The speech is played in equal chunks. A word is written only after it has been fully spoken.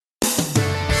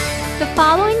The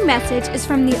following message is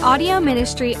from the audio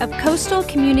ministry of Coastal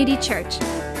Community Church.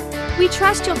 We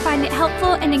trust you'll find it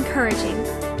helpful and encouraging.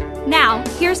 Now,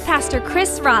 here's Pastor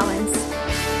Chris Rollins.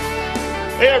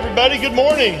 Hey everybody, good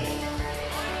morning.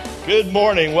 Good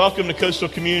morning. Welcome to Coastal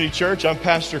Community Church. I'm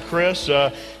Pastor Chris.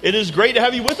 It is great to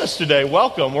have you with us today.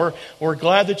 Welcome. We're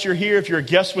glad that you're here. If you're a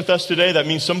guest with us today, that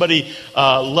means somebody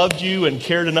loved you and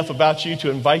cared enough about you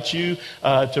to invite you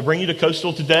to bring you to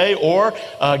Coastal today, or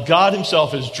God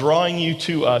Himself is drawing you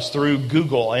to us through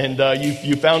Google, and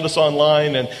you found us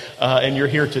online and you're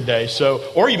here today. So,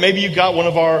 or maybe you got one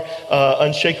of our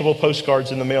unshakable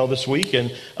postcards in the mail this week,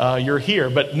 and you're here.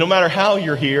 But no matter how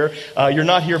you're here, you're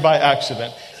not here by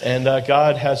accident. And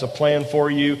God has a plan for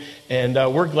you, and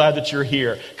we're glad that you're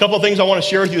here. A couple of things I want to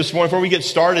share with you this morning before we get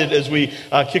started as we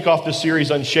kick off this series,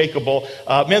 Unshakable.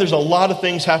 There's a lot of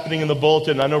things happening in the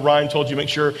bulletin. I know Ryan told you, make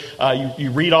sure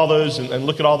you read all those and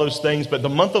look at all those things. But the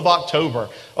month of October,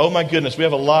 oh my goodness, we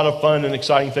have a lot of fun and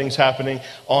exciting things happening.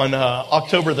 On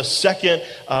October the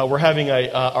 2nd, we're having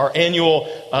our annual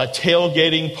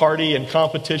tailgating party and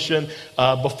competition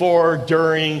before,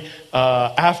 during,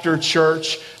 after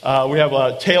church. We have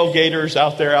tailgaters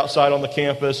out there outside on the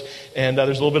campus, and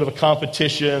there's a little bit of a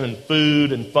competition and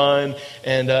food and fun,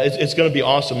 and it's going to be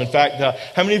awesome. In fact,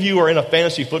 how many of you are in a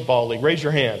fantasy football league? Raise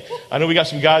your hand. I know we got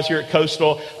some guys here at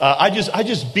Coastal. I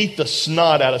just beat the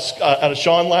snot out of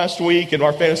Sean last week in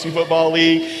our fantasy football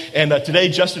league, and today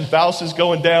Justin Faust is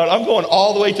going down. I'm going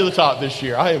all the way to the top this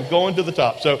year. I am going to the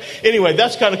top. So anyway,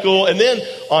 that's kind of cool. And then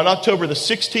on October the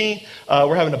 16th,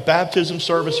 we're having a baptism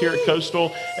service here at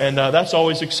Coastal, and that's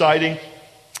always exciting.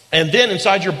 And then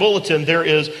inside your bulletin, there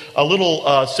is a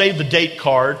little save the date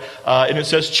card, and it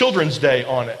says Children's Day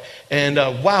on it. And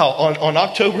wow, on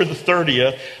October the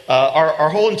 30th, our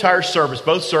whole entire service,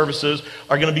 both services,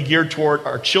 are going to be geared toward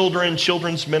our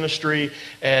children's ministry,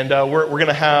 and we're going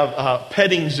to have a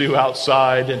petting zoo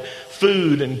outside, and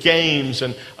food and games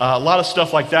and a lot of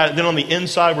stuff like that. And then on the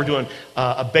inside, we're doing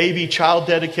a baby child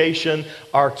dedication.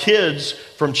 Our kids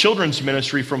from children's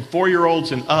ministry, from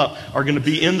 4-year-olds and up, are going to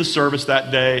be in the service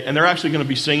that day, and they're actually going to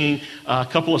be singing a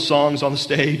couple of songs on the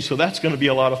stage, so that's going to be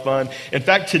a lot of fun. In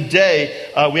fact, today,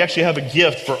 we actually have a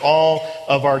gift for all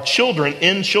of our children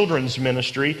in children's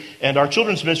ministry, and our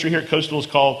children's ministry here at Coastal is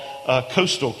called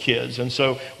Coastal Kids. And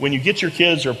so when you get your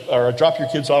kids or drop your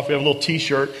kids off, we have a little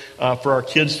t-shirt for our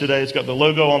kids today. It's got the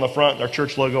logo on the front, our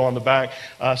church logo on the back.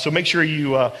 So make sure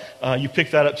you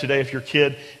pick that up today if your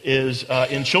kid is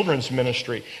in children's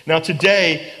ministry. Now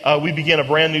today, we begin a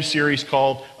brand new series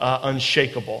called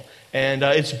Unshakable. And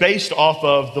it's based off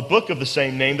of the book of the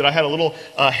same name that I had a little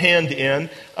hand in,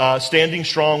 Standing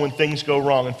Strong When Things Go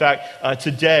Wrong. In fact,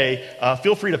 today,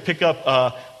 feel free to pick up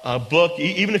a book,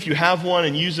 even if you have one,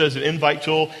 and use it as an invite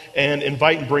tool, and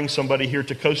invite and bring somebody here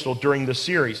to Coastal during this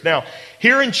series. Now,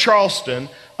 here in Charleston,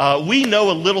 we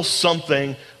know a little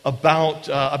something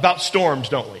about storms,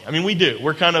 don't we? I mean, we do.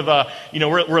 We're kind of,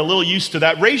 we're a little used to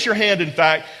that. Raise your hand, in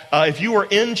fact, if you were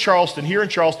in Charleston, here in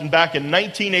Charleston, back in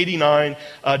 1989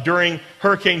 during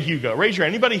Hurricane Hugo. Raise your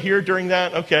hand. Anybody here during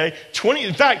that? Okay.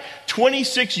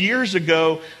 26 years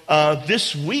ago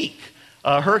this week,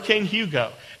 Hurricane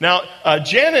Hugo. Now,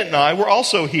 Janet and I were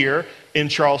also here in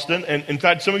Charleston, and in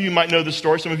fact, some of you might know this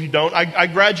story, some of you don't. I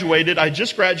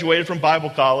just graduated from Bible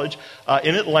college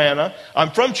in Atlanta. I'm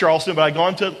from Charleston, but I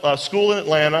gone to school in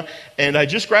Atlanta, and I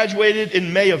just graduated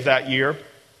in May of that year,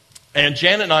 and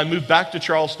Janet and I moved back to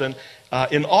Charleston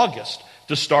in August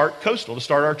to start Coastal, to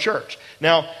start our church.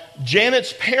 Now,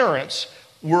 Janet's parents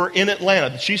were in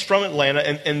Atlanta. She's from Atlanta,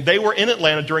 and they were in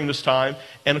Atlanta during this time,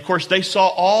 and of course, they saw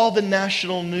all the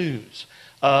national news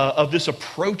of this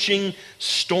approaching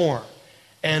storm.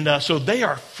 And so they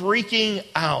are freaking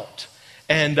out.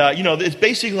 And, it's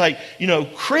basically like,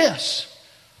 Chris,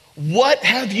 what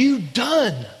have you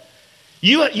done?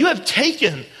 You have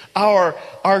taken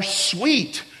our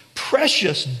sweet,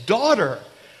 precious daughter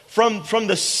from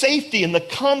the safety and the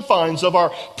confines of our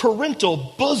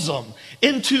parental bosom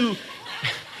into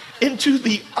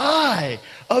the eye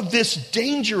of this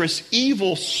dangerous,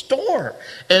 evil storm.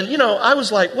 And, I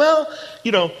was like, well,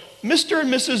 Mr.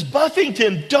 and Mrs.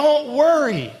 Buffington, don't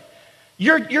worry.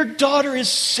 Your daughter is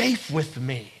safe with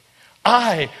me.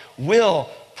 I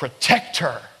will protect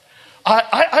her.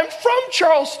 I'm from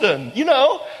Charleston,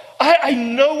 I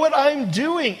know what I'm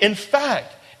doing. In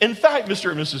fact,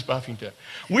 Mr. and Mrs. Buffington,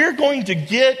 we're going to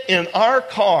get in our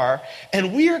car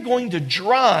and we are going to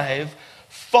drive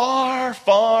far,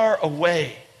 far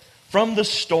away from the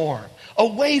storm,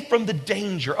 away from the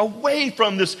danger, away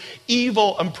from this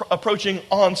evil approaching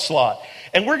onslaught.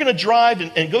 And we're going to drive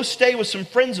and go stay with some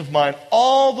friends of mine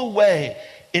all the way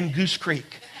in Goose Creek.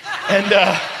 And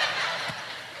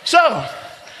So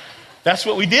that's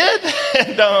what we did.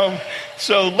 And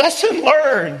so lesson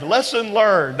learned.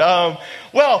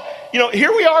 Well,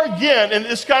 here we are again, and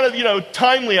it's kind of,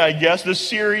 timely, I guess, this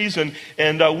series, and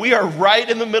we are right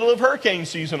in the middle of hurricane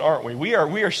season, aren't we? We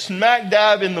are smack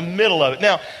dab in the middle of it.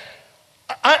 Now,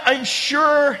 I'm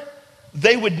sure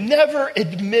they would never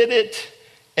admit it,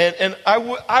 and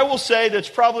I will say that's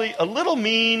probably a little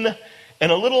mean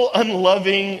and a little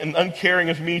unloving and uncaring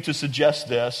of me to suggest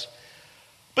this,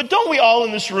 but don't we all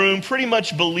in this room pretty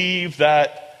much believe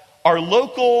that our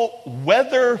local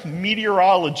weather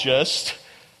meteorologists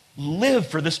live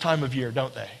for this time of year,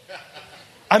 don't they?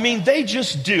 I mean, they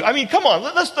just do. I mean, come on.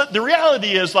 The reality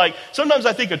is, like, sometimes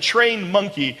I think a trained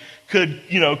monkey could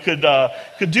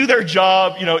do their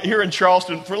job, here in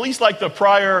Charleston for at least like the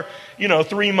prior,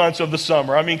 3 months of the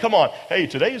summer. I mean, come on. Hey,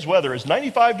 today's weather is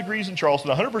 95 degrees in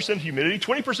Charleston, 100% humidity,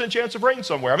 20% chance of rain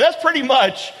somewhere. I mean, that's pretty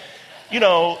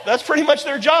much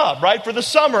their job, right, for the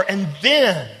summer. And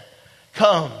then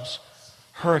comes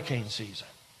hurricane season.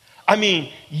 I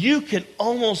mean, you can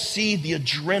almost see the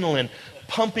adrenaline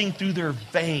pumping through their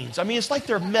veins. I mean, it's like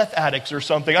they're meth addicts or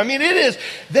something. I mean, it is.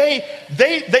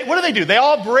 What do? They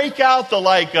all break out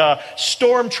the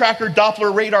Storm Tracker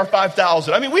Doppler Radar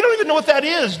 5000. I mean, we don't even know what that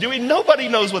is, do we? Nobody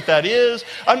knows what that is.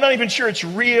 I'm not even sure it's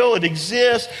real. It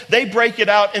exists. They break it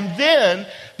out. And then,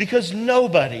 because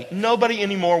nobody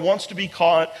anymore wants to be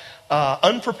caught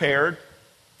unprepared,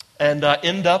 and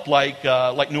end up like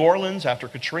New Orleans after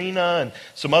Katrina and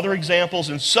some other examples.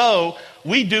 And so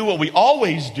we do what we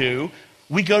always do.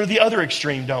 We go to the other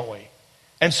extreme, don't we?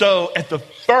 And so at the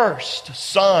first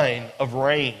sign of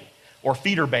rain or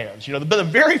feeder bands, the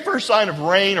very first sign of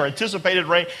rain or anticipated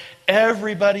rain,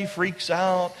 everybody freaks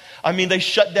out. I mean, they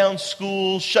shut down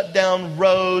schools, shut down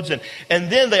roads, and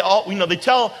then they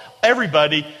tell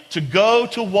everybody to go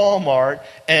to Walmart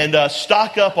and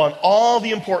stock up on all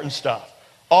the important stuff.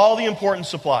 All the important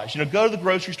supplies. Go to the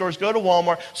grocery stores, go to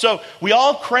Walmart. So we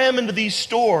all cram into these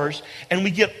stores and we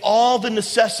get all the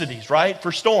necessities, right?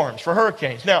 For storms, for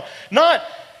hurricanes. Now, not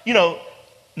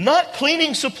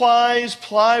cleaning supplies,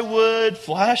 plywood,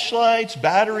 flashlights,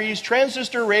 batteries,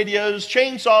 transistor radios,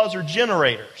 chainsaws, or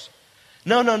generators.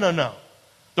 No.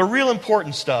 The real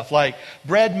important stuff like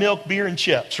bread, milk, beer, and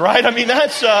chips, right? I mean,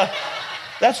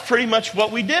 that's pretty much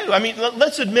what we do. I mean,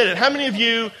 let's admit it. How many of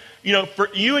you, for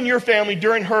you and your family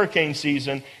during hurricane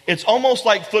season, it's almost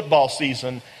like football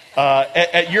season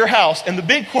at your house. And the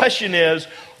big question is,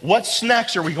 what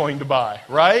snacks are we going to buy,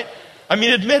 right? I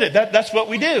mean, admit it, that's what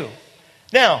we do.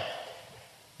 Now,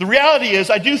 the reality is,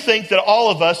 I do think that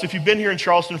all of us, if you've been here in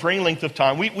Charleston for any length of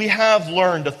time, we have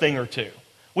learned a thing or two.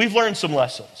 We've learned some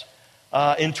lessons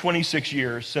in 26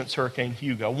 years since Hurricane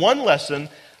Hugo. One lesson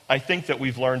I think that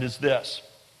we've learned is this.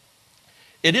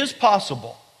 It is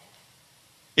possible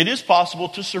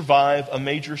to survive a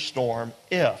major storm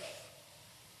if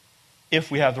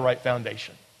we have the right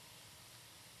foundation.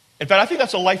 In fact, I think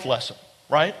that's a life lesson,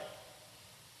 right?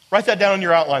 Write that down on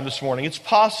your outline this morning. It's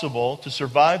possible to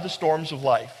survive the storms of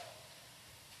life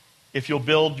if you'll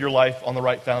build your life on the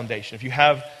right foundation, if you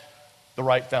have the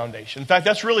right foundation. In fact,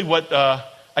 that's really what,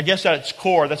 I guess at its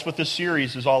core, that's what this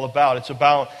series is all about. It's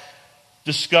about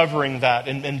discovering that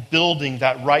and building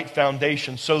that right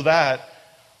foundation so that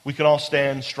we can all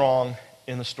stand strong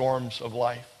in the storms of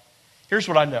life. Here's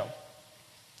what I know.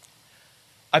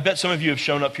 I bet some of you have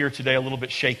shown up here today a little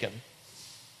bit shaken.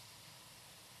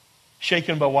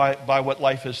 Shaken by what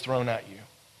life has thrown at you.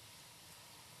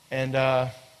 And,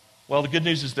 the good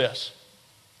news is this.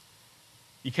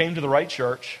 You came to the right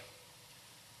church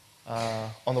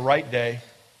on the right day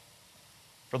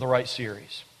for the right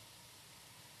series.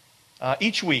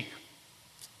 Each week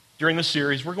during this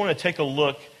series, we're going to take a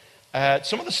look at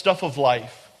some of the stuff of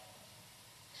life,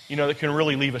 that can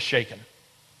really leave us shaken.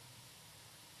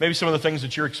 Maybe some of the things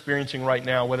that you're experiencing right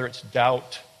now, whether it's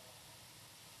doubt,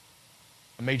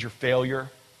 a major failure,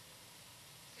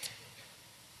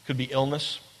 could be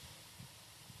illness,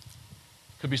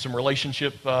 could be some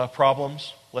relationship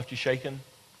problems left you shaken,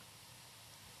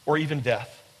 or even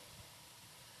death.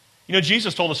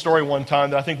 Jesus told a story one time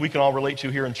that I think we can all relate to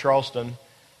here in Charleston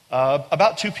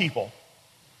about two people.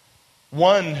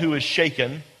 One who is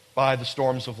shaken by the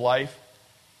storms of life,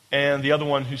 and the other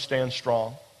one who stands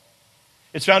strong.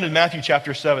 It's found in Matthew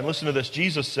chapter 7. Listen to this.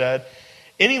 Jesus said,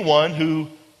 "Anyone who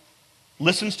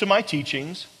listens to my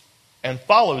teachings and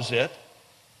follows it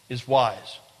is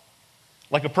wise,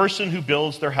 like a person who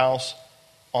builds their house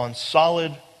on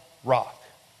solid rock."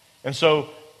 And so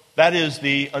that is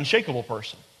the unshakable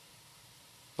person,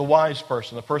 the wise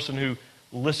person, the person who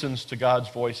listens to God's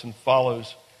voice and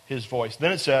follows his voice.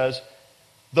 Then it says,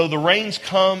 "Though the rains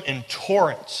come in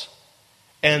torrents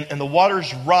and the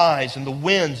waters rise and the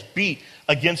winds beat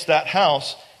against that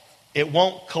house, it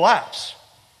won't collapse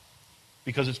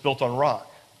because it's built on rock.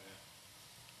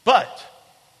 But,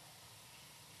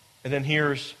 and then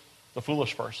here's the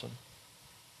foolish person.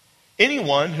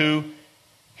 Anyone who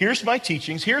hears my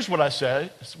teachings, hears what I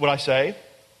say,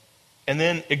 and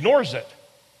then ignores it,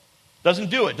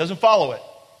 doesn't do it, doesn't follow it,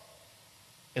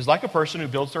 is like a person who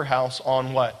builds their house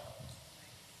on what?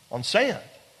 On sand.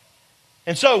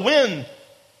 And so when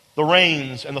the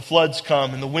rains and the floods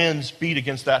come and the winds beat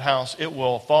against that house, it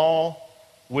will fall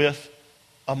with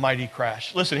a mighty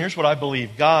crash. Listen, here's what I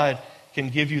believe. God can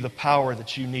give you the power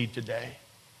that you need today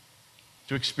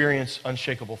to experience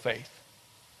unshakable faith.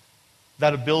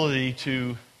 That ability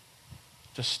to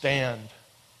stand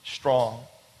strong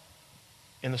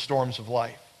in the storms of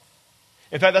life.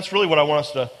 In fact, that's really what I want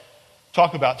us to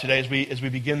talk about today as we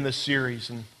begin this series.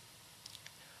 And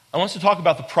I want us to talk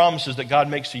about the promises that God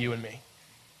makes to you and me.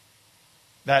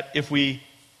 That if we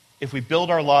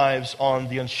build our lives on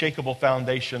the unshakable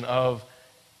foundation of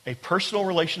a personal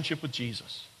relationship with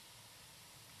Jesus.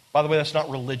 By the way, that's not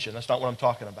religion. That's not what I'm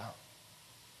talking about.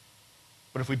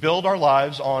 But if we build our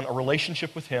lives on a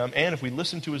relationship with Him, and if we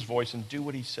listen to His voice and do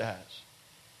what He says,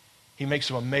 He makes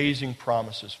some amazing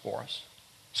promises for us.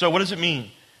 So what does it mean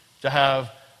to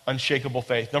have unshakable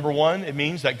faith? Number one, it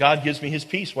means that God gives me His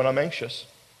peace when I'm anxious.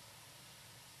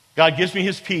 God gives me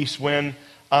His peace when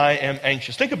I am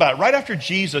anxious. Think about it. Right after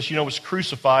Jesus, was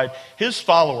crucified, His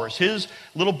followers, His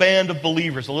little band of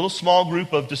believers, a little small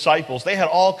group of disciples, they had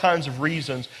all kinds of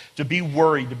reasons to be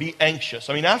worried, to be anxious.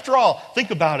 I mean, after all,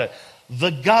 think about it. The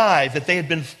guy that they had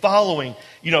been following,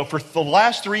 for the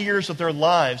last 3 years of their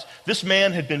lives, this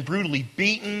man had been brutally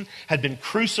beaten, had been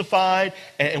crucified,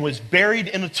 and was buried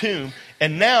in a tomb.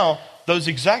 And now, those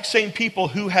exact same people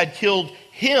who had killed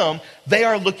him, they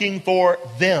are looking for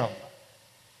them.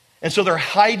 And so they're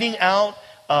hiding out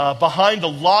behind a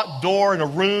locked door in a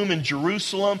room in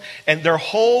Jerusalem, and their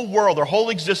whole world, their whole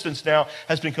existence now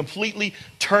has been completely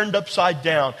turned upside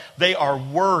down. They are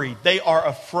worried. They are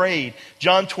afraid.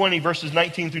 John 20, verses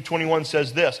 19 through 21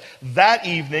 says this: That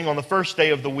evening, on the first day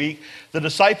of the week, the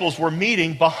disciples were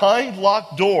meeting behind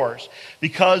locked doors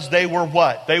because they were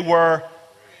what? They were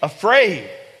afraid.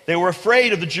 They were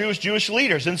afraid of the Jewish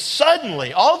leaders. And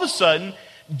suddenly, all of a sudden,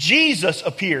 Jesus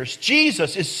appears.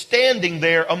 Jesus is standing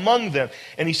there among them.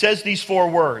 And He says these 4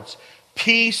 words: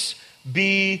 peace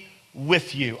be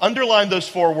with you. Underline those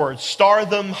 4 words. Star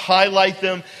them, highlight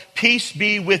them. Peace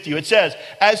be with you. It says,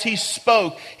 as He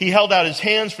spoke, He held out His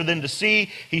hands for them to see.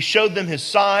 He showed them His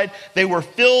side. They were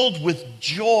filled with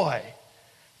joy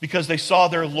because they saw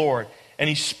their Lord. And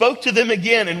He spoke to them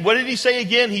again. And what did He say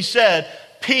again? He said,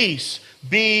 peace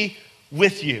be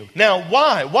with you. Now,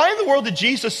 why? Why in the world did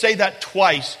Jesus say that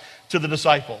twice to the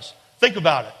disciples? Think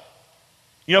about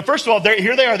it. First of all,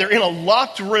 here they are. They're in a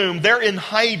locked room. They're in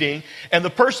hiding. And the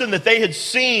person that they had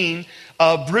seen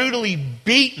brutally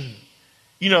beaten,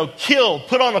 killed,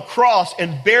 put on a cross,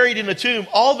 and buried in a tomb,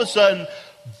 all of a sudden,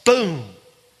 boom,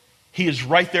 He is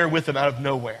right there with them out of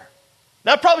nowhere.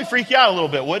 That'd probably freak you out a little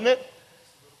bit, wouldn't it?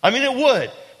 I mean, it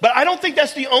would. But I don't think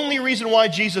that's the only reason why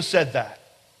Jesus said that.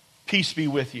 Peace be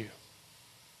with you.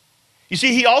 You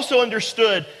see, He also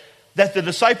understood that the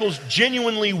disciples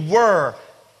genuinely were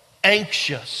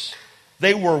anxious.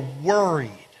 They were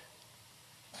worried.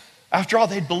 After all,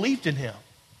 they'd believed in Him.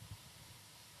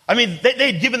 I mean,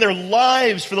 they'd given their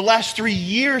lives for the last 3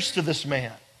 years to this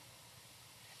man.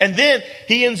 And then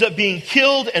He ends up being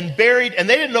killed and buried, and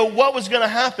they didn't know what was going to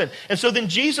happen. And so then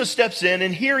Jesus steps in,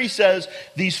 and here He says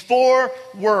these 4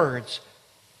 words: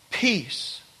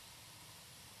 peace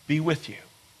be with you.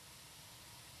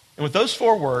 And with those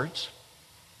 4 words,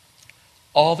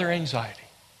 all their anxiety,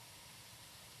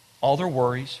 all their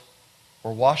worries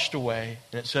were washed away,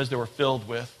 and it says they were filled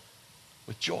with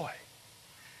joy.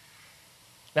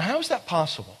 Now, how is that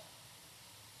possible?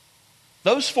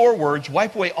 Those 4 words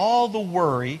wipe away all the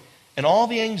worry and all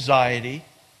the anxiety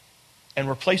and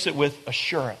replace it with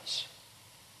assurance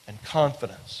and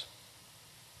confidence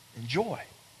and joy.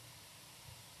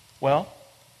 Well,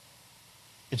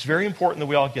 it's very important that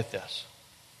we all get this.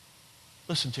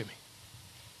 Listen to me.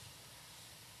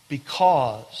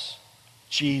 Because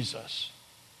Jesus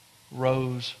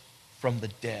rose from the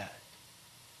dead,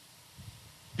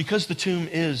 because the tomb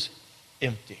is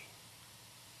empty,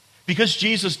 because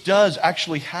Jesus does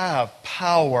actually have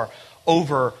power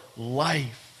over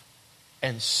life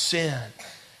and sin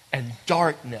and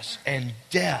darkness and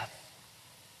death,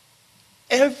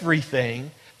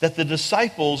 everything that the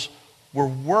disciples were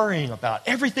worrying about,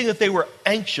 everything that they were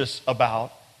anxious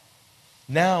about,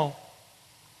 now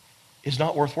is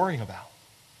not worth worrying about.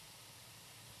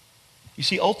 You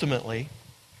see, ultimately,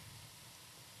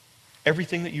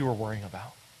 everything that you are worrying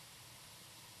about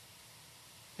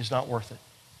is not worth it.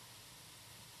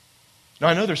 Now,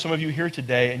 I know there's some of you here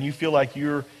today and you feel like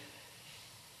you're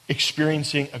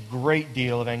experiencing a great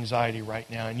deal of anxiety right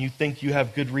now and you think you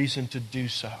have good reason to do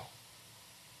so.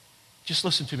 Just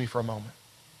listen to me for a moment.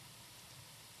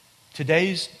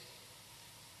 Today's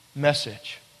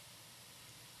message,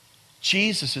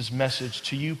 Jesus' message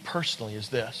to you personally is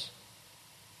this: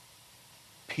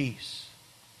 peace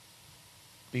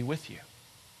be with you.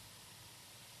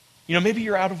 You know, maybe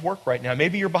you're out of work right now.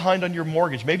 Maybe you're behind on your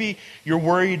mortgage. Maybe you're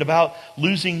worried about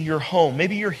losing your home.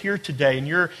 Maybe you're here today and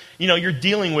you're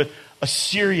dealing with a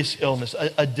serious illness,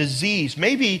 a disease.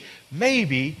 Maybe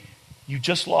you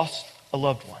just lost a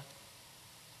loved one.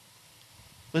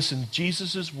 Listen,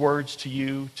 Jesus' words to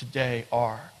you today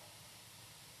are,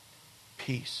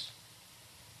 peace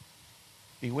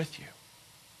be with you.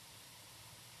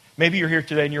 Maybe you're here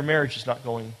today and your marriage is not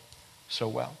going so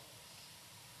well.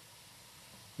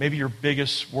 Maybe your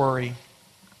biggest worry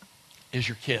is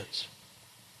your kids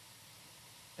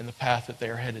and the path that they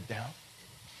are headed down.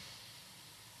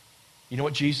 You know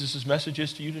what Jesus' message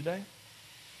is to you today?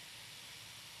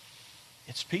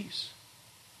 It's peace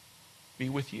be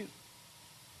with you.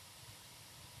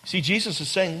 See, Jesus is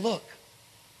saying, look,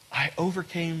 I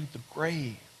overcame the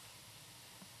grave.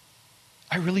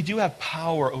 I really do have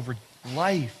power over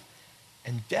life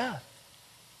and death.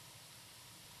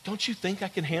 Don't you think I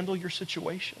can handle your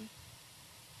situation?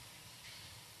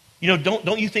 You know,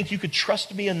 don't you think you could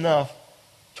trust me enough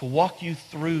to walk you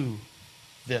through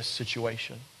this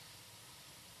situation?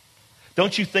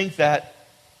 Don't you think that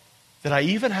I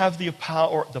even have the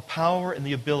power and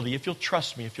the ability, if you'll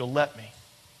trust me, if you'll let me,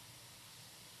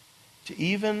 to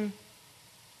even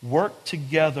work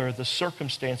together the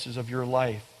circumstances of your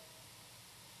life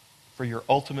for your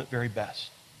ultimate very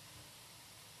best?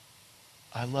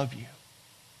 I love you.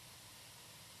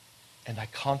 And I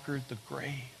conquered the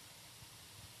grave.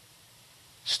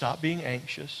 Stop being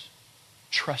anxious.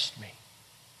 Trust me.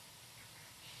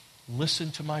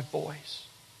 Listen to my voice.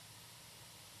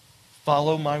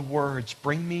 Follow my words.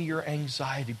 Bring me your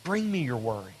anxiety. Bring me your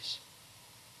worries.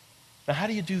 Now, how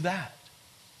do you do that?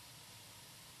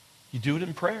 You do it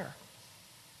in prayer.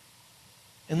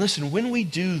 And listen, when we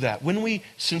do that, when we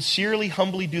sincerely,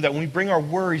 humbly do that, when we bring our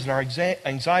worries and our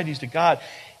anxieties to God,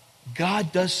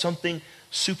 God does something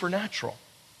supernatural.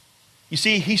 You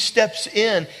see, He steps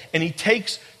in and He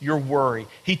takes your worry,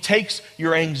 He takes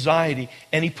your anxiety,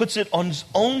 and He puts it on His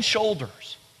own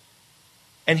shoulders.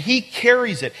 And He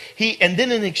carries it. And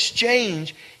then in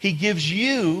exchange, He gives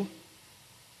you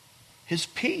His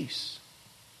peace.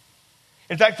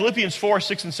 In fact, Philippians 4,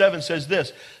 6, and 7 says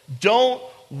this: don't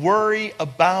worry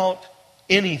about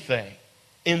anything.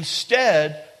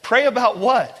 Instead, pray about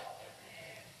what?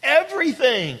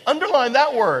 Everything. Underline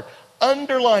that word.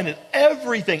 Underline it.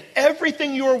 Everything.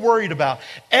 Everything you are worried about.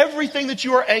 Everything that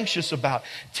you are anxious about.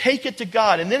 Take it to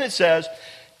God. And then it says,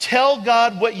 tell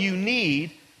God what you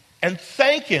need and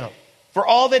thank Him for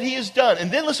all that He has done.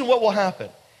 And then listen what will happen.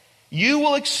 You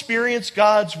will experience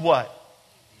God's what?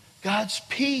 God's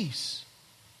peace,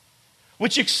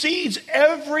 which exceeds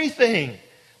everything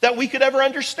that we could ever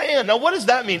understand. Now, what does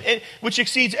that mean? Which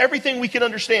exceeds everything we can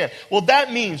understand. Well,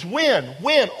 that means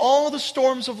when all the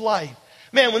storms of life,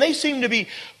 man, when they seem to be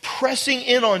pressing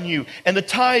in on you and the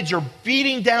tides are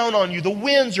beating down on you, the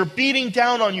winds are beating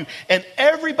down on you, and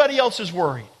everybody else is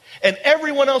worried, and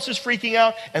everyone else is freaking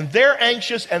out, and they're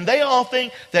anxious, and they all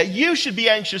think that you should be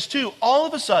anxious too, all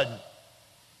of a sudden,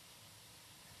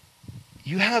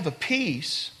 you have a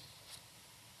peace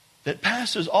that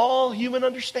passes all human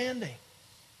understanding.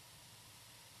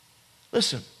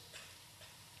 Listen,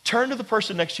 turn to the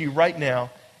person next to you right now,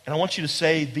 and I want you to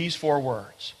say these 4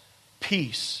 words.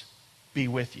 Peace be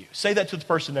with you. Say that to the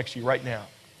person next to you right now.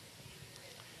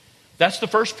 That's the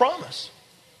first promise.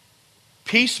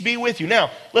 Peace be with you.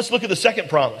 Now, let's look at the second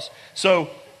promise. So,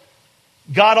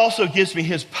 God also gives me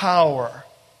His power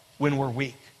when we're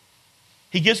weak.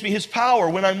 He gives me His power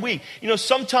when I'm weak. You know,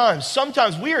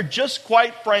 sometimes we are just,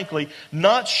 quite frankly,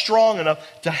 not strong enough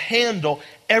to handle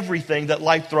everything that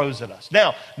life throws at us.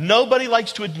 Now, nobody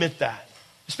likes to admit that.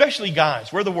 Especially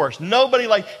guys, we're the worst. Nobody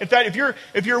in fact,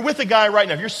 if you're with a guy right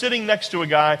now, if you're sitting next to a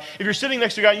guy, you don't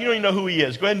even know who he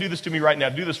is. Go ahead and do this to me right now.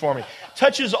 Do this for me.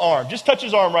 Touch his arm. Just touch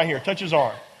his arm right here. Touch his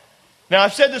arm. Now,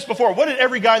 I've said this before. What did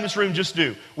every guy in this room just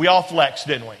do? We all flexed,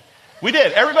 didn't we? We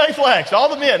did. Everybody flexed. All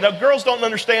the men. Now, girls don't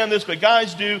understand this, but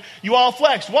guys do. You all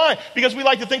flexed. Why? Because we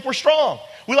like to think we're strong.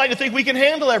 We like to think we can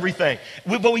handle everything.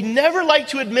 But we never like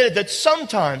to admit it that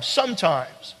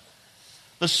sometimes,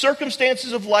 the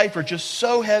circumstances of life are just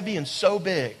so heavy and so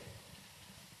big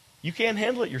You can't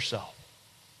handle it yourself.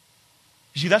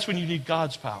 You see, that's when you need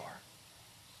God's power.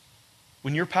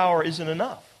 When your power isn't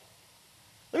enough.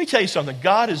 Let me tell you something.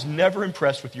 God is never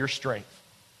impressed with your strength.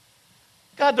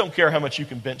 God don't care how much you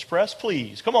can bench press.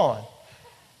 Please, come on.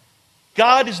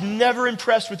 God is never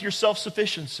impressed with your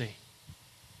self-sufficiency.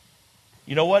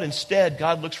 You know what? Instead,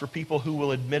 God looks for people who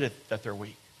will admit it that they're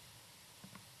weak.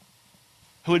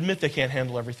 Who admit they can't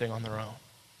handle everything on their own.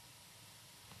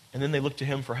 And then they look to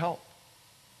Him for help.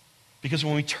 Because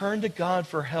when we turn to God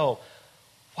for help,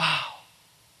 wow,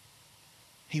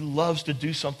 He loves to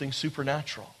do something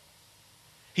supernatural.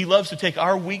 He loves to take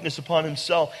our weakness upon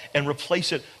Himself and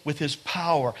replace it with His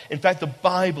power. In fact, the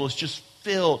Bible is just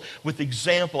filled with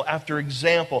example after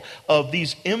example of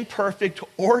these imperfect,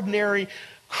 ordinary,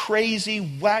 crazy,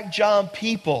 whack job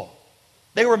people.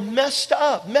 They were messed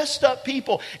up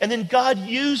people. And then God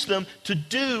used them to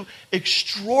do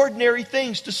extraordinary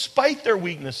things despite their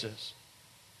weaknesses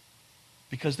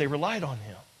because they relied on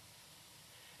Him.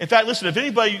 In fact, listen, if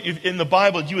anybody in the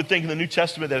Bible you would think in the New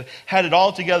Testament that had it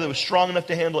all together, was strong enough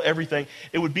to handle everything,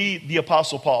 it would be the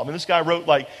Apostle Paul. I mean, this guy wrote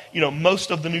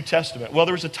most of the New Testament. Well,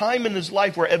 there was a time in his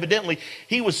life where evidently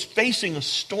he was facing a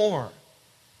storm.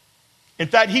 In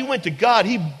fact, he went to God,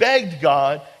 he begged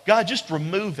God, God, just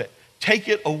remove it. Take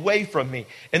it away from me.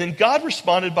 And then God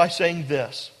responded by saying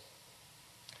this,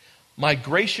 my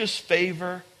gracious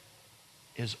favor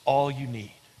is all you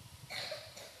need.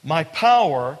 My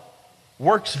power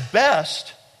works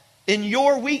best in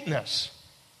your weakness.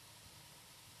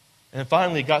 And then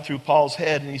finally it got through Paul's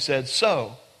head and he said,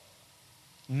 so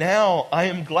now I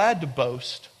am glad to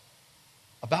boast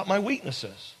about my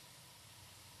weaknesses.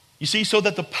 You see, so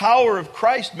that the power of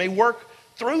Christ may work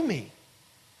through me.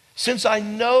 Since I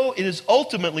know it is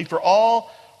ultimately for all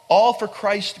for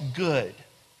Christ's good,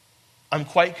 I'm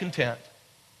quite content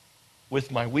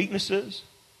with my weaknesses,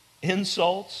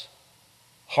 insults,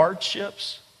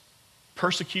 hardships,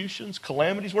 persecutions,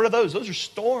 calamities. What are those? Those are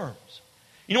storms.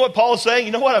 You know what Paul is saying?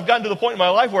 You know what? I've gotten to the point in my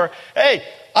life where, hey,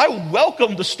 I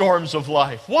welcome the storms of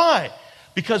life. Why?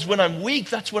 Because when I'm weak,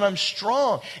 that's when I'm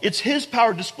strong. It's His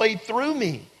power displayed through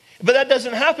me. But that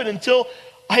doesn't happen until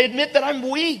I admit that I'm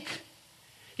weak.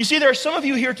 You see, there are some of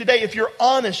you here today, if you're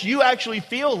honest, you actually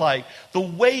feel like the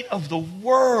weight of the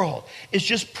world is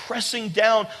just pressing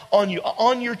down on you,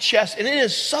 on your chest, and it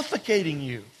is suffocating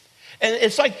you. And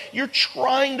it's like you're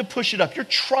trying to push it up. You're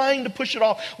trying to push it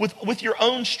off with your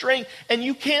own strength, and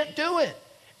you can't do it.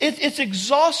 It's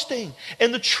exhausting.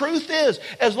 And the truth is,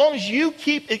 as long as you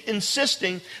keep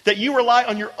insisting that you rely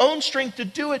on your own strength to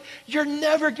do it, you're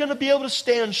never going to be able to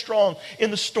stand strong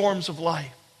in the storms of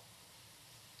life.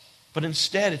 But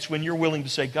instead, it's when you're willing to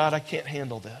say, God, I can't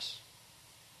handle this.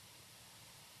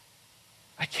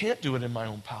 I can't do it in my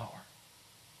own power.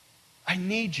 I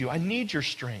need you. I need your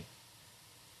strength.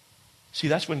 See,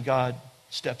 that's when God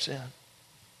steps in.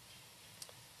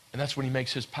 And that's when He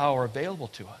makes His power available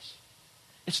to us.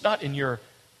 It's not in your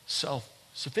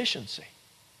self-sufficiency.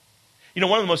 You know,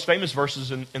 one of the most famous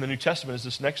verses in the New Testament is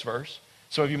this next verse.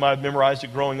 Some of you might have memorized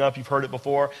it growing up. You've heard it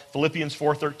before. Philippians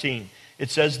 4:13. It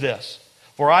says this,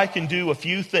 for I can do a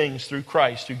few things through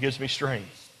Christ who gives me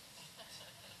strength.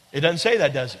 It doesn't say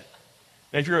that, does it?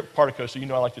 Now, if you're a part of Coastal, you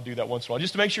know I like to do that once in a while,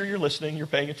 just to make sure you're listening, you're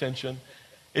paying attention.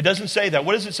 It doesn't say that.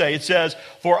 What does it say? It says,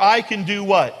 for I can do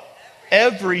what?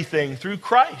 Everything through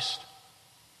Christ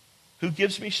who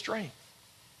gives me strength.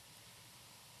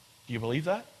 Do you believe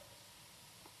that?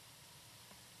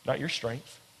 Not your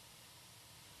strength,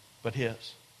 but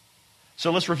His.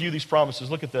 So let's review these promises.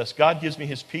 Look at this. God gives me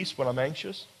His peace when I'm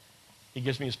anxious. He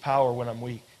gives me His power when I'm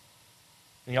weak.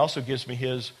 And He also gives me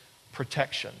His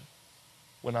protection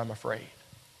when I'm afraid.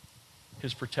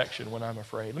 His protection when I'm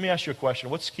afraid. Let me ask you a question.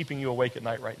 What's keeping you awake at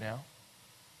night right now?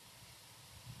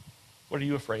 What are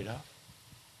you afraid of?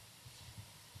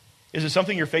 Is it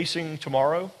something you're facing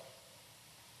tomorrow?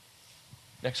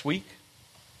 Next week?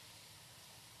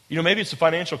 You know, maybe it's a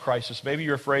financial crisis. Maybe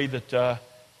you're afraid that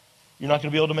you're not going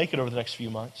to be able to make it over the next few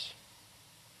months.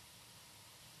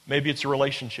 Maybe it's a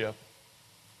relationship.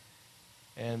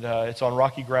 And it's on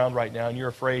rocky ground right now, and you're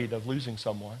afraid of losing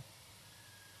someone.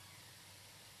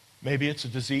 Maybe it's a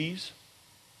disease,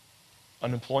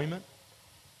 unemployment.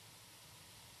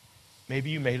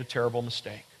 Maybe you made a terrible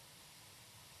mistake.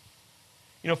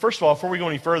 You know, first of all, before we go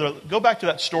any further, go back to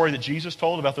that story that Jesus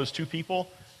told about those two people,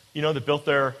 you know, that built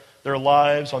their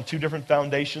lives on two different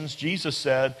foundations. Jesus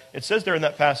said, it says there in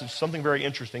that passage, something very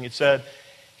interesting. He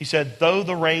said, though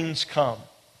the rains come.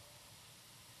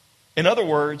 In other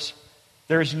words,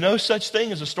 there is no such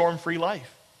thing as a storm-free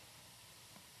life.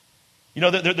 You know,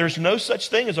 there's no such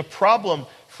thing as a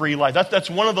problem-free free life. That's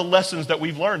one of the lessons that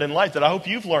we've learned in life that I hope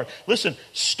you've learned. Listen,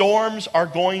 storms are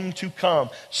going to come.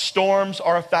 Storms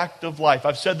are a fact of life.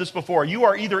 I've said this before. You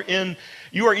are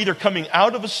either coming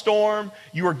out of a storm,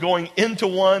 you are going into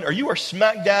one, or you are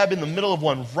smack dab in the middle of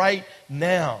one right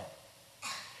now.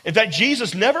 In fact,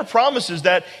 Jesus never promises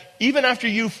that even after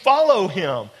you follow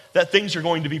him, that things are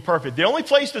going to be perfect. The only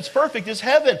place that's perfect is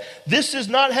heaven. This is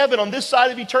not heaven. On this side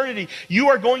of eternity, you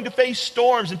are going to face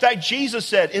storms. In fact, Jesus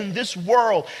said, in this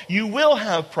world, you will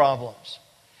have problems.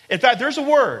 In fact, there's a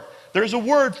word. There's a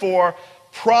word for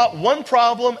one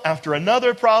problem after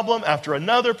another problem, after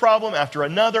another problem, after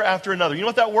another, after another. You know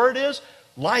what that word is?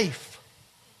 Life.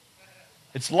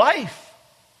 It's life.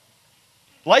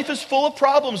 Life is full of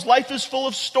problems. Life is full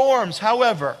of storms.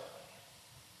 However,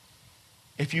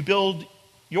 if you build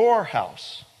your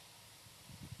house,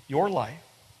 your life,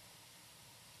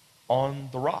 on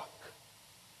the rock,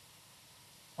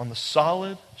 on the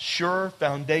solid, sure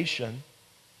foundation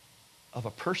of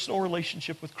a personal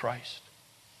relationship with Christ,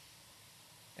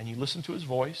 and you listen to his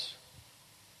voice,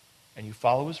 and you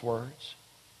follow his words,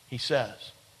 he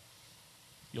says,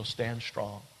 you'll stand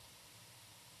strong.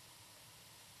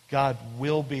 God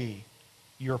will be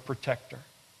your protector.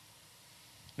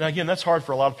 Now again, that's hard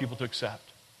for a lot of people to accept.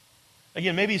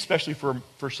 Again, maybe especially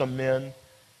for some men.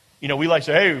 You know, we like to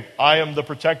say, hey, I am the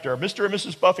protector. Mr. and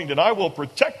Mrs. Buffington, I will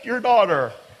protect your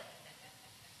daughter.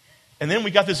 And then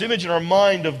we got this image in our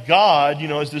mind of God, you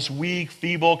know, as this weak,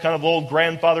 feeble, kind of old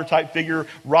grandfather type figure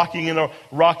rocking in a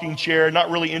rocking chair, not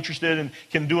really interested and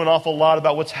can do an awful lot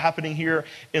about what's happening here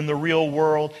in the real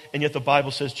world. And yet the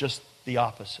Bible says just the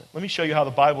opposite. Let me show you how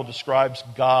the Bible describes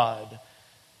God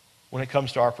when it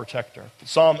comes to our protector.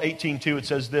 Psalm 18:2, it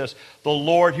says this, the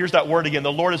Lord, here's that word again,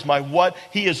 the Lord is my what?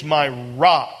 He is my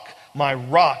rock,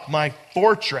 my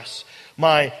fortress,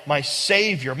 my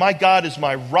Savior. My God is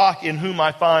my rock in whom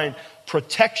I find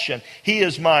protection. He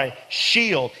is my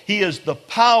shield. He is the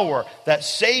power that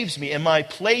saves me and my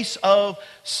place of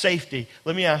safety.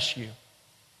 Let me ask you,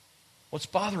 what's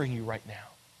bothering you right now?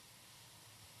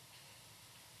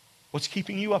 What's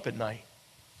keeping you up at night?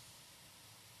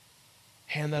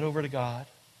 Hand that over to God.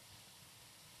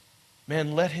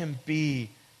 Man, let him be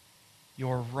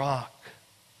your rock,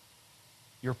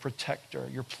 your protector,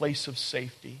 your place of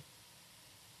safety.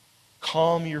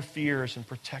 Calm your fears and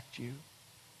protect you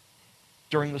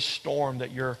during the storm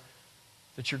that you're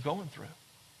going through.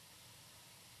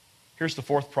 Here's the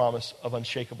fourth promise of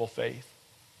unshakable faith.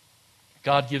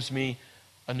 God gives me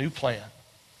a new plan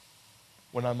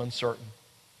when I'm uncertain.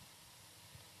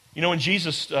 You know, when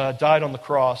Jesus died on the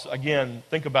cross, again,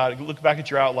 think about it. Look back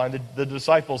at your outline. The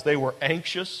disciples, they were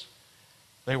anxious,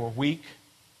 they were weak,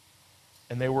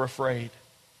 and they were afraid.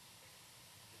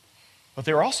 But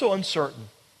they were also uncertain.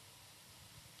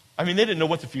 I mean, they didn't know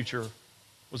what the future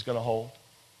was going to hold.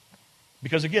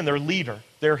 Because again, their leader,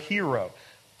 their hero,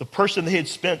 the person they had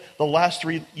spent the last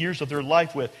 3 years of their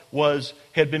life with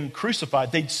had been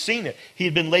crucified. They'd seen it. He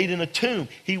had been laid in a tomb.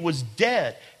 He was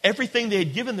dead. Everything they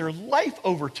had given their life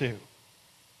over to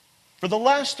for the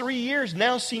last 3 years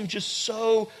now seemed just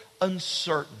so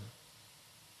uncertain.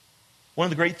 One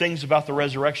of the great things about the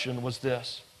resurrection was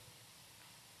this.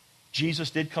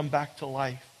 Jesus did come back to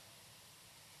life,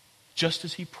 just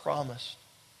as he promised.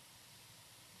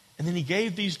 And then he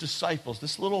gave these disciples,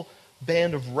 this little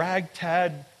band of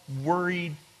ragtag,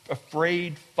 worried,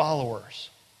 afraid followers,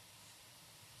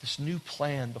 this new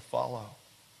plan to follow.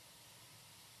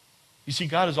 You see,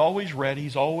 God is always ready.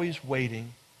 He's always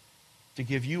waiting to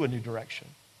give you a new direction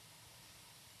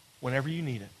whenever you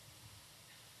need it.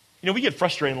 You know, we get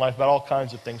frustrated in life about all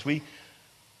kinds of things. We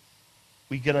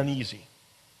get uneasy.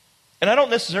 And I don't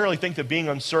necessarily think that being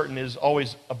uncertain is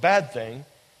always a bad thing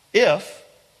if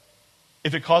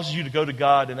it causes you to go to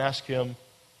God and ask him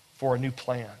for a new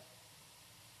plan,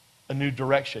 a new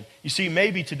direction. You see,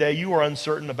 maybe today you are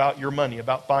uncertain about your money,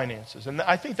 about finances. And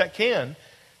I think that can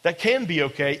be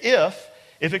okay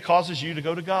if it causes you to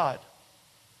go to God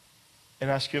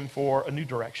and ask him for a new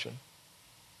direction.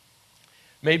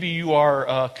 Maybe you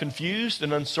are confused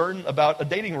and uncertain about a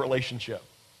dating relationship.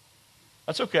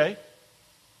 That's okay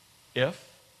if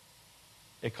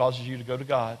it causes you to go to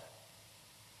God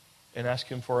and ask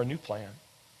him for a new plan,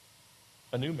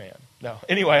 a new man. No,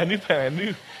 anyway, a new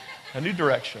plan, a new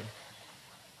direction.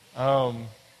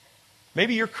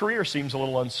 Maybe your career seems a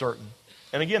little uncertain.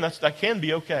 And again, that can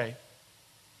be okay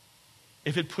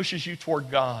if it pushes you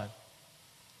toward God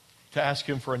to ask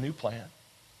him for a new plan,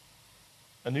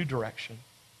 a new direction.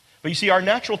 But you see, our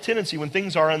natural tendency when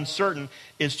things are uncertain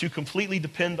is to completely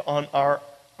depend on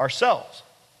ourselves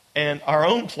and our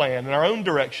own plan and our own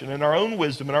direction and our own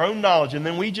wisdom and our own knowledge. And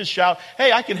then we just shout,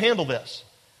 hey, I can handle this.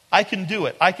 I can do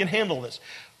it. I can handle this.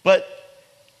 But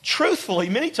truthfully,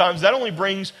 many times that only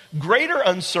brings greater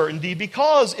uncertainty,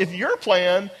 because if your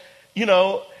plan,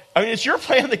 it's your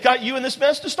plan that got you in this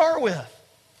mess to start with.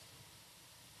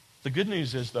 The good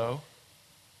news is, though,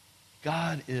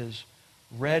 God is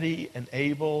ready and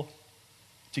able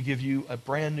to give you a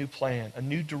brand new plan, a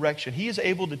new direction. He is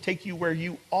able to take you where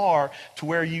you are to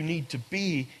where you need to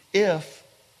be if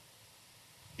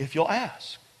you'll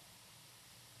ask.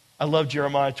 I love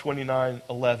Jeremiah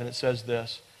 29:11. It says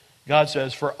this. God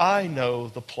says, "For I know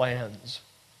the plans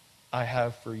I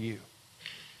have for you,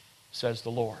 says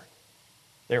the Lord.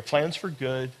 They are plans for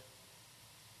good,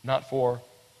 not for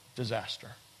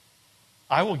disaster.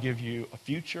 I will give you a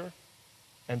future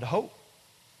and a hope."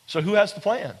 So who has the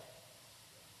plan?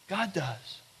 God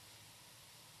does.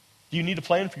 Do you need a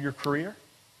plan for your career,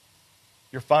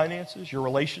 your finances, your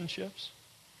relationships?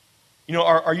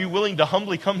 Are you willing to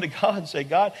humbly come to God and say,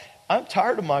 "God, I'm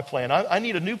tired of my plan. I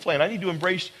need a new plan. I need to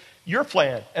embrace your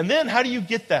plan." And then how do you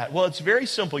get that? Well, it's very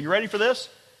simple. You ready for this?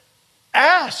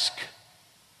 Ask.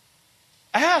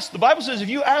 Ask. The Bible says if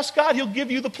you ask God, He'll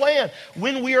give you the plan.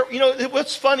 When we are,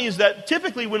 what's funny is that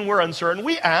typically when we're uncertain,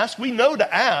 we ask. We know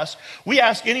to ask. We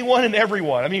ask anyone and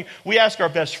everyone. We ask our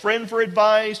best friend for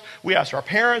advice. We ask our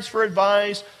parents for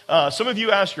advice. Some of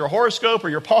you ask your horoscope or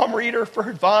your palm reader for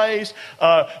advice.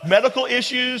 Medical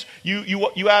issues,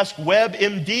 you ask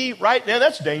WebMD, right? Now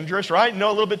that's dangerous, right? You know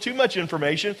a little bit too much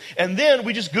information. And then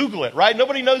we just Google it, right?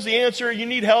 Nobody knows the answer. You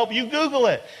need help. You Google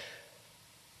it.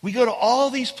 We go to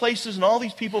all these places and all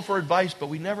these people for advice, but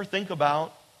we never think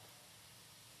about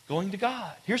going to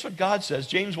God. Here's what God says,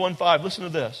 James 1:5. Listen to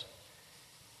this.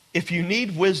 If you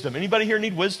need wisdom, anybody here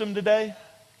need wisdom today?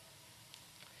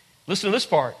 Listen to this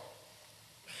part.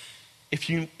 If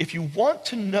you want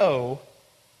to know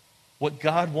what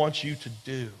God wants you to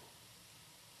do,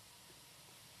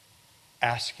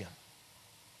 ask Him.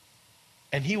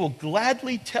 And He will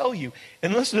gladly tell you.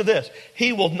 And listen to this.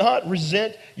 He will not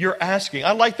resent your asking.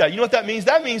 I like that. You know what that means?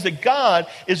 That means that God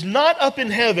is not up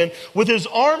in heaven with His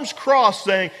arms crossed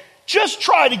saying, "Just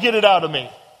try to get it out of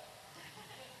me."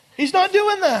 He's not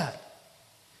doing that.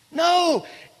 No.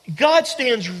 God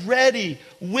stands ready,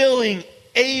 willing,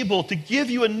 able to give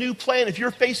you a new plan if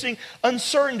you're facing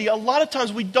uncertainty. A lot of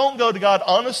times we don't go to God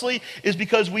honestly is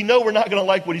because we know we're not going to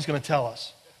like what He's going to tell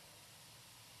us.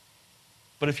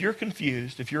 But if you're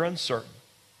confused, if you're uncertain,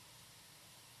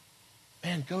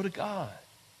 man, go to God.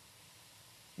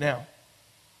 Now,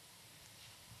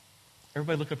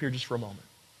 everybody look up here just for a moment.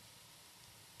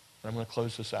 And I'm going to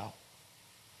close this out.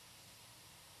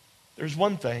 There's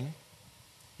one thing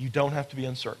you don't have to be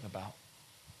uncertain about.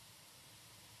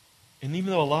 And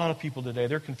even though a lot of people today,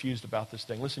 they're confused about this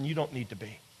thing, listen, you don't need to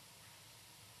be.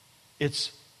 It's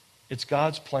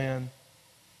God's plan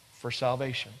for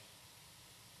salvation.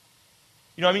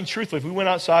 Truthfully, if we went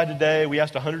outside today, we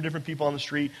asked 100 different people on the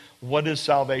street, what is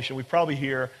salvation? We'd probably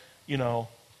hear,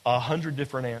 100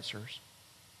 different answers.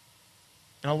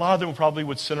 And a lot of them probably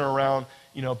would center around,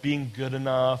 being good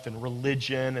enough and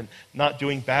religion and not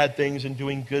doing bad things and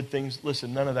doing good things.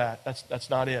 Listen, none of that. That's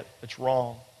not it. It's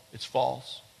wrong. It's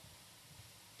false.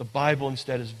 The Bible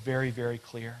instead is very, very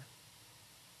clear.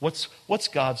 What's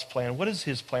God's plan? What is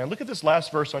His plan? Look at this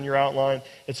last verse on your outline.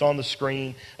 It's on the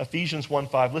screen. Ephesians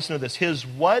 1:5. Listen to this.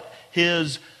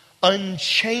 His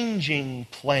unchanging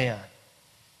plan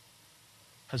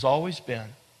has always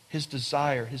been, His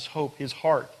desire, His hope, His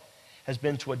heart has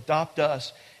been to adopt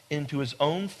us into His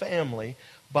own family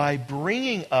by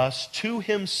bringing us to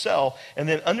Himself. And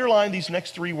then underline these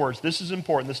next three words. This is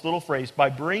important, this little phrase. By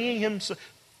bringing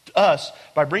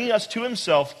us to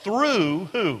Himself through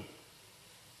who?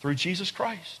 Through Jesus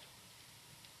Christ.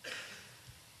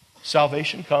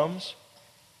 Salvation comes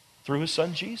through His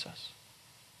Son Jesus.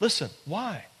 Listen,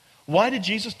 why? Why did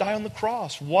Jesus die on the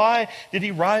cross? Why did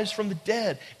He rise from the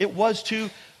dead? It was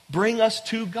to bring us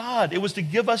to God. It was to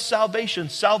give us salvation.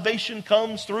 Salvation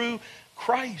comes through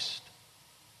Christ.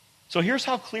 So here's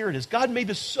how clear it is. God made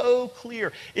this so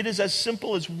clear. It is as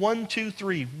simple as 1, 2,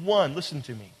 3. 1, listen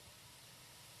to me.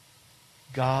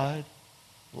 God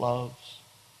loves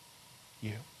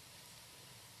you.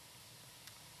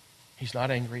 He's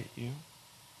not angry at you.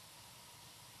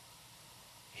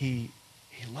 He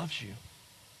loves you.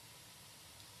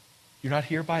 You're not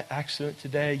here by accident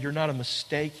today. You're not a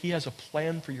mistake. He has a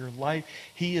plan for your life.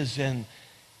 He is in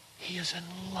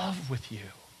love with you.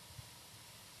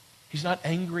 He's not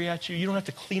angry at you. You don't have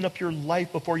to clean up your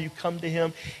life before you come to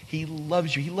Him. He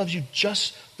loves you. He loves you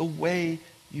just the way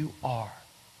you are.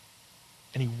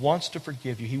 And He wants to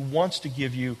forgive you. He wants to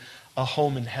give you a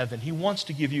home in heaven. He wants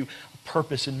to give you a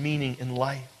purpose and meaning in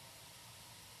life.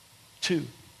 2,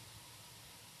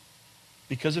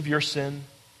 because of your sin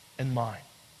and mine,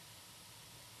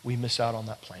 we miss out on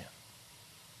that plan.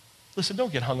 Listen,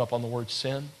 don't get hung up on the word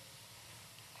sin.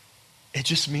 It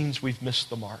just means we've missed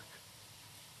the mark.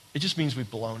 It just means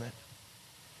we've blown it.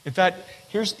 In fact,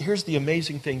 here's the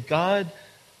amazing thing. God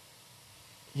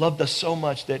loved us so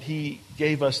much that he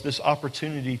gave us this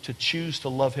opportunity to choose to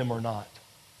love him or not.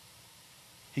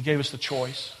 He gave us the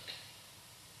choice.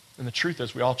 And the truth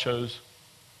is, we all chose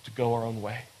to go our own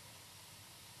way.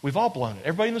 We've all blown it.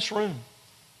 Everybody in this room.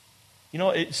 You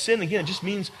know, sin, again, it just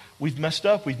means we've messed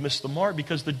up, we've missed the mark,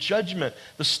 because the judgment,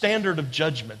 the standard of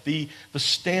judgment, the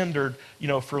standard,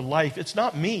 for life, it's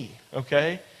not me,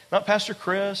 okay? Not Pastor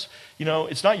Chris,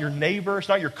 it's not your neighbor, it's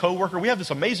not your coworker. We have this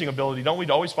amazing ability, don't we,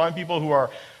 to always find people who are,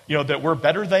 that we're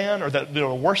better than or that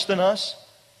are worse than us.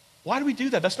 Why do we do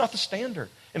that? That's not the standard.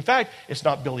 In fact, it's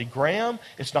not Billy Graham,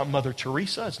 it's not Mother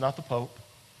Teresa, it's not the Pope.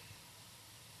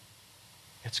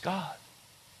 It's God.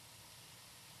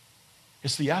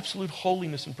 It's the absolute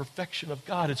holiness and perfection of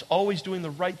God. It's always doing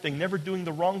the right thing, never doing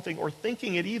the wrong thing or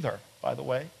thinking it either, by the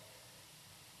way.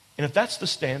 And if that's the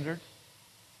standard,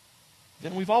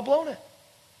 then we've all blown it.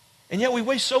 And yet we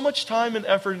waste so much time and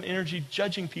effort and energy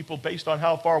judging people based on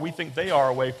how far we think they are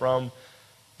away from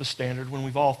the standard when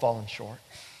we've all fallen short.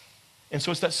 And so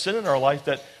it's that sin in our life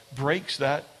that breaks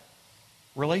that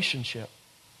relationship.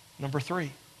 Number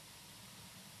 3,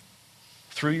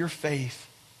 through your faith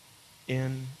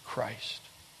in Christ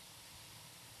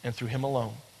and through him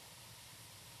alone,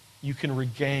 you can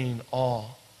regain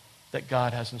all that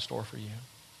God has in store for you.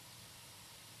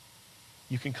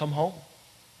 You can come home.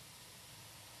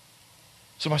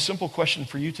 So my simple question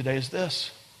for you today is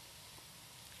this: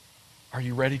 are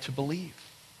you ready to believe?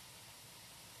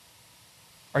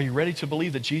 Are you ready to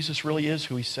believe that Jesus really is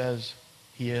who he says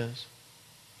he is?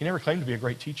 He never claimed to be a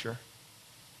great teacher.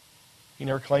 He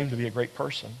never claimed to be a great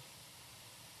person.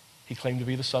 He claimed to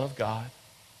be the Son of God,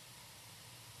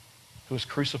 who was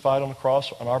crucified on the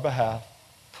cross on our behalf,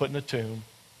 put in a tomb,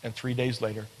 and 3 days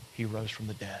later, he rose from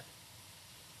the dead.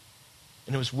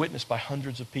 And it was witnessed by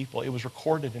hundreds of people. It was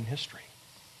recorded in history.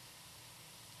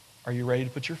 Are you ready to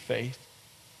put your faith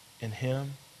in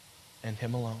him and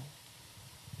him alone?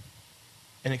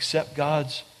 And accept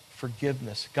God's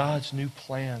forgiveness, God's new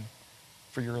plan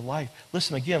for your life.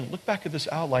 Listen again, look back at this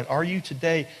outline. Are you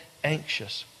today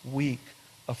anxious, weak,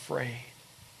 afraid,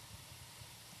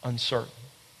 uncertain?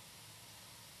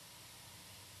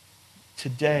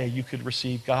 Today you could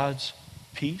receive God's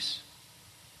peace,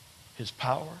 his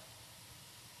power,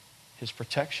 his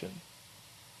protection,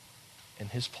 and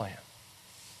his plan.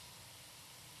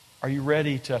 Are you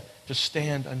ready to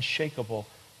stand unshakable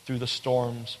through the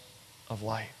storms of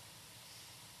life?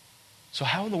 So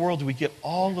how in the world do we get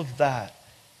all of that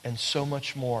and so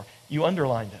much more? You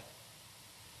underlined it.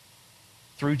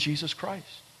 Through Jesus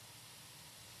Christ.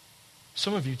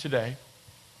 Some of you today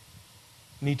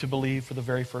need to believe for the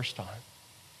very first time.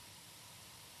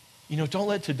 Don't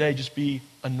let today just be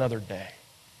another day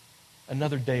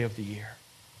of the year.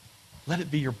 Let it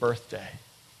be your birthday.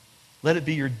 Let it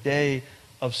be your day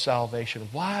of salvation.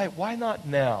 Why not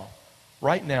now,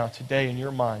 right now, today in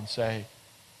your mind say,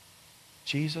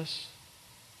 Jesus,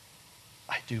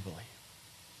 I do believe.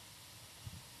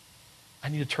 I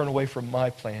need to turn away from my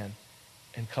plan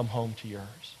and come home to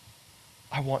yours.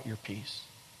 I want your peace.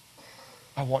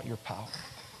 I want your power.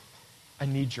 I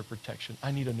need your protection.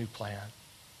 I need a new plan.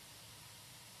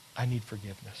 I need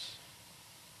forgiveness.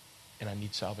 And I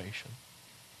need salvation.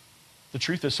 The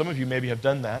truth is, some of you maybe have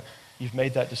done that. You've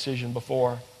made that decision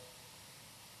before.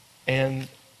 And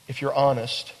if you're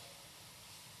honest,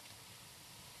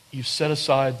 you've set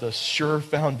aside the sure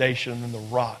foundation and the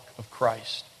rock of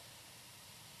Christ.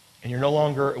 And you're no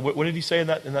longer, what did he say in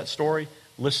that story?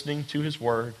 Listening to his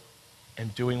word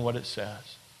and doing what it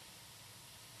says.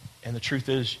 And the truth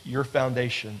is, your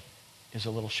foundation is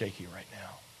a little shaky right now.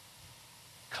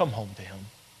 Come home to him.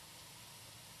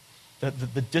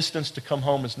 The distance to come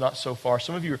home is not so far.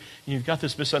 Some of you, you've got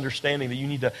this misunderstanding that you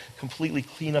need to completely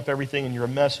clean up everything and you're a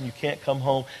mess and you can't come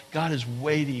home. God is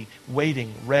waiting,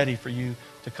 ready for you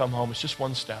to come home. It's just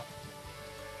one step.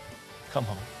 Come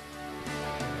home.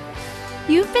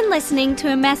 You've been listening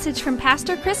to a message from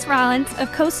Pastor Chris Rollins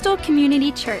of Coastal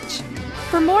Community Church.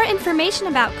 For more information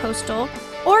about Coastal,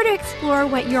 or to explore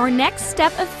what your next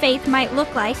step of faith might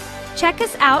look like, check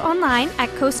us out online at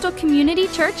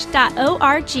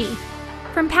coastalcommunitychurch.org.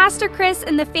 From Pastor Chris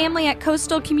and the family at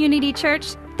Coastal Community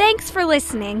Church, thanks for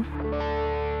listening.